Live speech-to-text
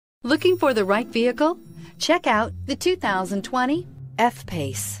Looking for the right vehicle? Check out the 2020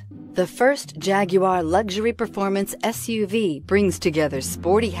 F-Pace. The first Jaguar luxury performance SUV brings together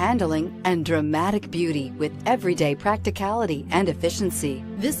sporty handling and dramatic beauty with everyday practicality and efficiency.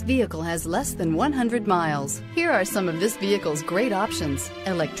 This vehicle has less than 100 miles. Here are some of this vehicle's great options: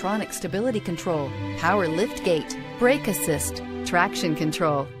 electronic stability control, power liftgate, brake assist, traction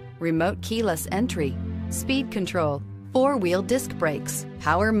control, remote keyless entry, speed control, four-wheel disc brakes,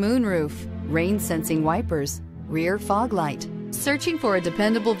 power moonroof, rain-sensing wipers, rear fog light. Searching for a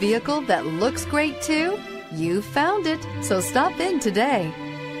dependable vehicle that looks great too? You found it, so stop in today.